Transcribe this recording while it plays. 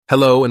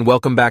Hello and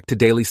welcome back to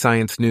Daily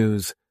Science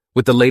News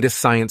with the latest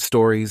science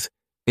stories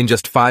in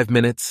just 5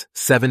 minutes,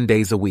 7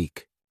 days a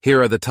week.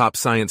 Here are the top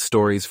science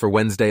stories for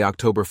Wednesday,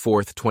 October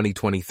 4th,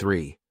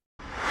 2023.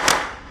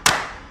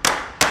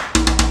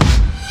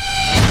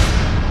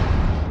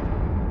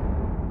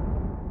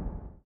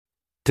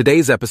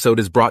 Today's episode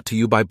is brought to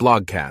you by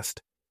Blogcast,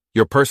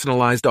 your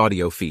personalized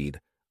audio feed,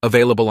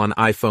 available on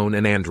iPhone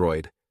and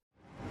Android.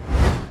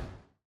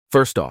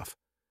 First off,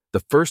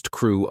 the first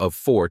crew of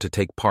 4 to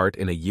take part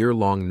in a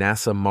year-long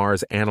NASA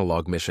Mars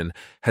analog mission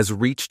has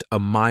reached a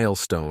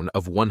milestone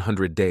of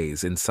 100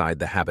 days inside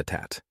the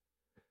habitat.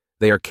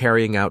 They are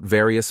carrying out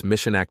various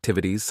mission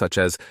activities such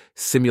as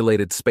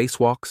simulated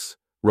spacewalks,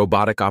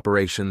 robotic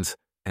operations,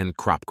 and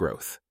crop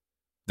growth.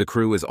 The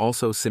crew is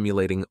also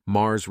simulating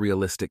Mars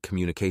realistic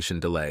communication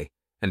delay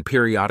and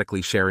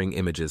periodically sharing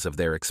images of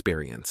their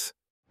experience.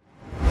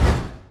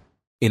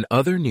 In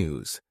other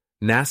news,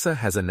 NASA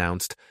has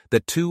announced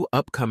that 2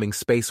 upcoming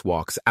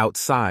spacewalks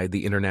outside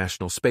the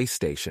International Space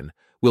Station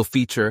will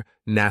feature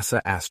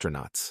NASA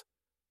astronauts.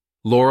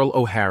 Laurel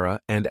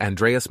O'Hara and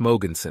Andreas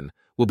Mogensen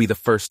will be the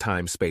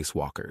first-time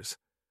spacewalkers.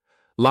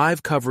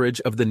 Live coverage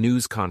of the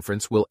news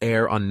conference will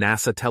air on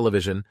NASA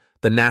television,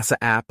 the NASA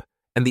app,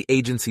 and the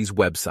agency's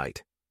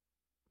website.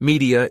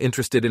 Media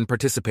interested in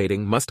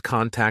participating must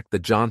contact the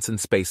Johnson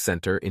Space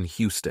Center in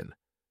Houston.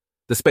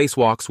 The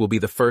spacewalks will be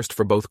the first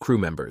for both crew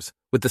members,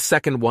 with the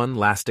second one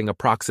lasting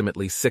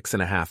approximately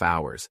 6.5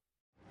 hours.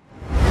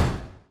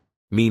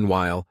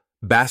 Meanwhile,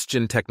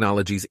 Bastion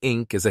Technologies,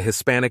 Inc. is a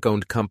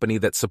Hispanic-owned company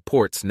that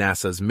supports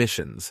NASA's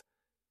missions.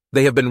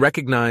 They have been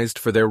recognized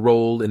for their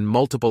role in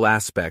multiple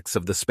aspects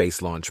of the space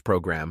launch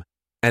program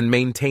and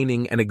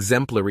maintaining an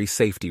exemplary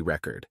safety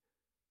record.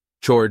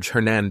 George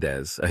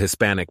Hernandez, a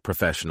Hispanic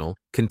professional,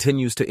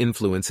 continues to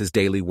influence his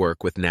daily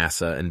work with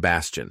NASA and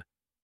Bastion.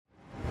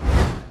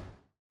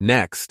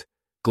 Next,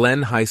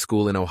 Glenn High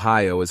School in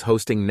Ohio is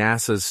hosting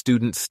NASA's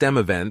Student STEM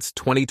Events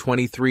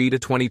 2023 to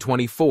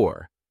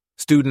 2024.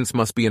 Students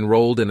must be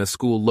enrolled in a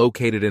school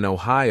located in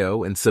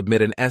Ohio and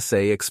submit an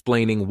essay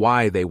explaining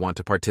why they want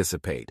to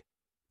participate.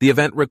 The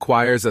event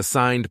requires a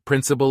signed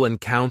principal and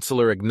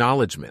counselor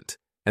acknowledgement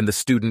and the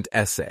student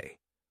essay.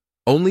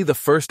 Only the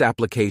first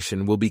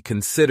application will be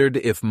considered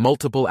if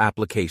multiple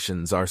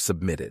applications are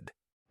submitted.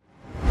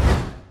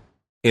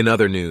 In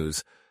other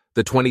news,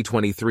 the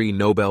 2023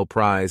 Nobel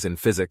Prize in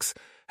Physics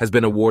has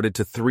been awarded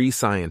to 3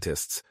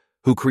 scientists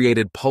who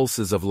created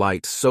pulses of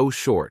light so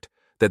short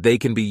that they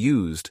can be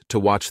used to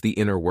watch the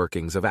inner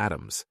workings of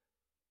atoms.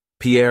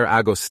 Pierre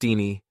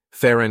Agostini,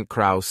 Ferenc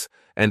Krauss,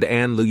 and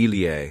Anne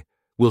L'Huillier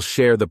will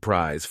share the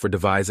prize for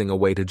devising a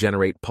way to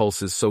generate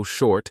pulses so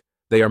short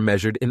they are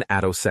measured in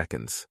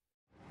attoseconds.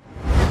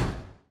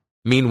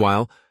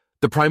 Meanwhile,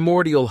 the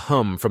primordial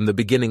hum from the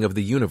beginning of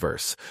the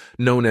universe,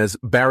 known as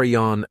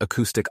baryon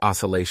acoustic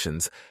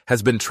oscillations,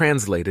 has been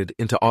translated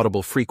into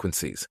audible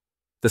frequencies.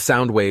 The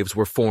sound waves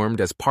were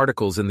formed as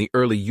particles in the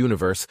early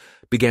universe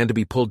began to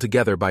be pulled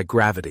together by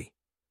gravity.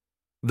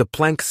 The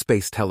Planck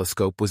Space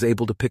Telescope was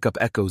able to pick up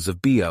echoes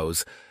of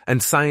BOs,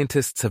 and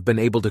scientists have been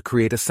able to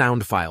create a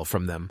sound file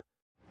from them.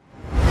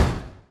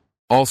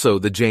 Also,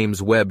 the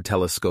James Webb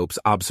Telescope's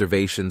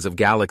observations of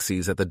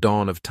galaxies at the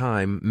dawn of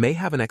time may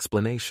have an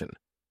explanation.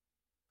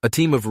 A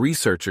team of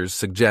researchers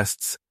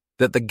suggests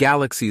that the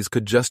galaxies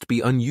could just be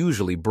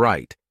unusually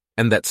bright,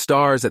 and that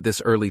stars at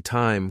this early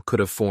time could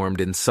have formed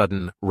in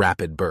sudden,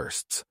 rapid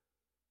bursts.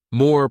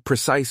 More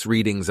precise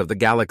readings of the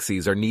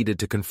galaxies are needed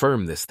to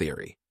confirm this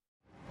theory.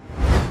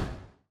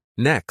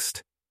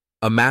 Next,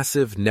 a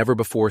massive,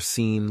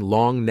 never-before-seen,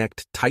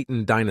 long-necked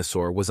Titan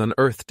dinosaur was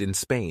unearthed in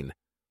Spain,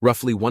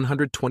 roughly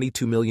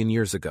 122 million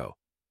years ago.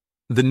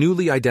 The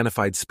newly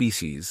identified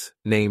species,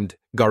 named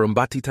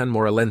Garumbatitan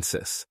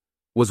moralensis,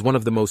 was one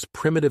of the most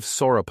primitive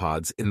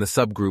sauropods in the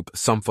subgroup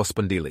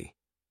Symphospondyli.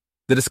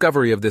 The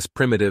discovery of this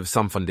primitive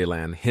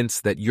Symphondylan hints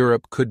that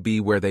Europe could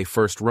be where they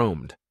first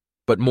roamed,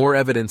 but more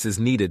evidence is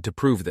needed to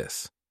prove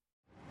this.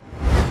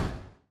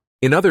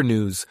 In other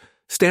news,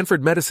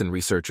 Stanford medicine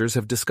researchers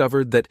have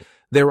discovered that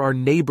there are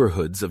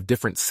neighborhoods of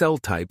different cell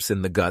types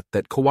in the gut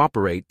that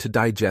cooperate to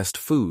digest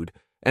food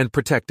and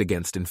protect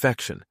against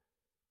infection.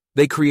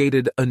 They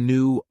created a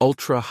new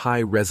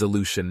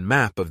ultra-high-resolution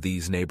map of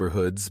these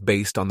neighborhoods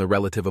based on the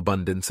relative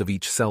abundance of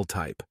each cell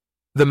type.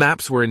 The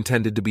maps were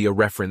intended to be a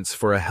reference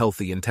for a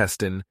healthy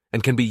intestine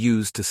and can be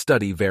used to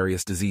study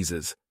various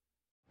diseases.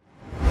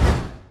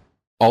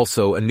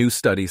 Also, a new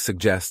study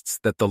suggests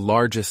that the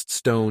largest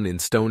stone in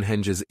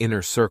Stonehenge's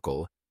inner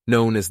circle,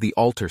 known as the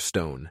altar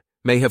stone,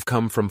 may have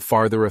come from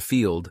farther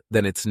afield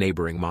than its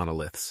neighboring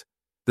monoliths.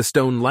 The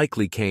stone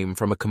likely came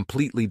from a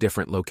completely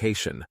different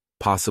location,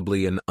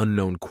 possibly an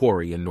unknown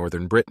quarry in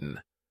northern Britain.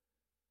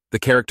 The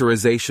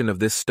characterization of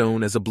this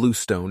stone as a blue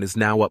stone is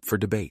now up for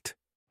debate.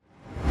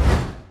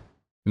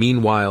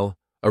 Meanwhile,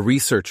 a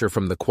researcher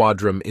from the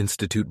Quadram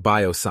Institute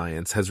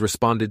Bioscience has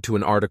responded to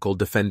an article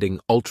defending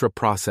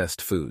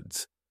ultra-processed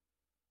foods.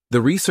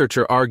 The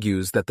researcher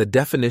argues that the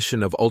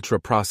definition of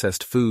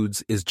ultra-processed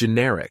foods is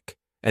generic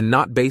and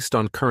not based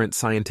on current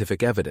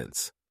scientific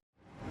evidence.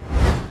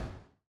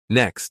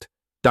 Next,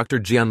 Dr.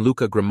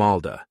 Gianluca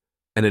Grimalda,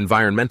 an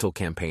environmental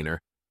campaigner,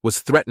 was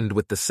threatened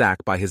with the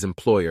sack by his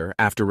employer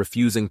after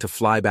refusing to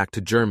fly back to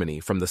Germany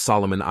from the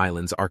Solomon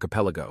Islands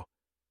archipelago.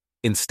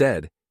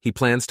 Instead, he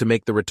plans to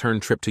make the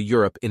return trip to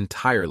Europe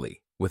entirely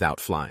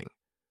without flying.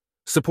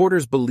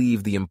 Supporters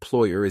believe the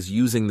employer is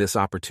using this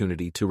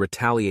opportunity to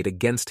retaliate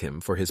against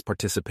him for his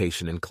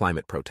participation in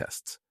climate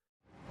protests.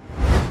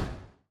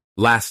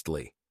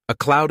 Lastly, a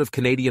cloud of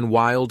Canadian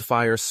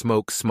wildfire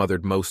smoke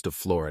smothered most of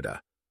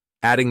Florida,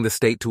 adding the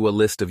state to a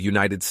list of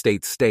United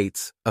States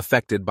states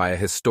affected by a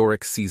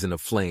historic season of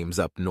flames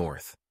up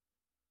north.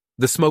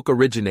 The smoke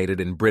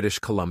originated in British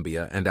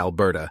Columbia and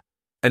Alberta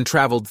and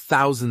traveled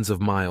thousands of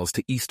miles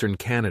to eastern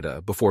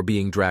Canada before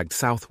being dragged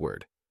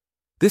southward.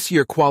 This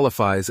year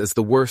qualifies as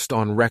the worst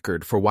on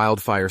record for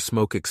wildfire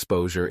smoke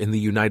exposure in the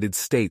United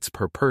States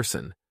per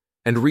person,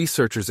 and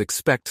researchers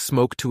expect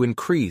smoke to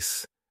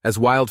increase as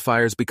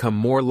wildfires become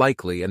more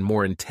likely and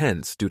more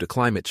intense due to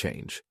climate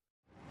change.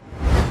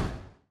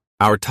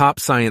 Our top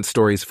science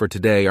stories for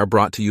today are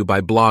brought to you by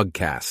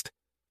Blogcast,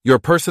 your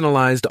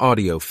personalized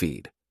audio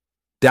feed.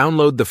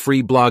 Download the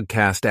free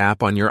Blogcast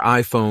app on your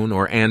iPhone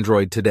or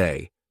Android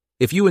today.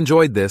 If you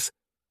enjoyed this,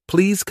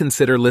 please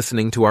consider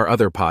listening to our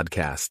other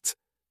podcasts: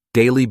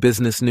 Daily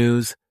Business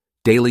News,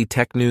 Daily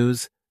Tech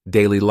News,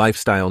 Daily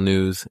Lifestyle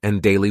News,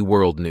 and Daily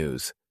World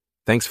News.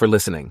 Thanks for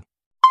listening.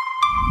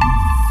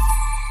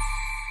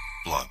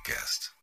 Blogcast.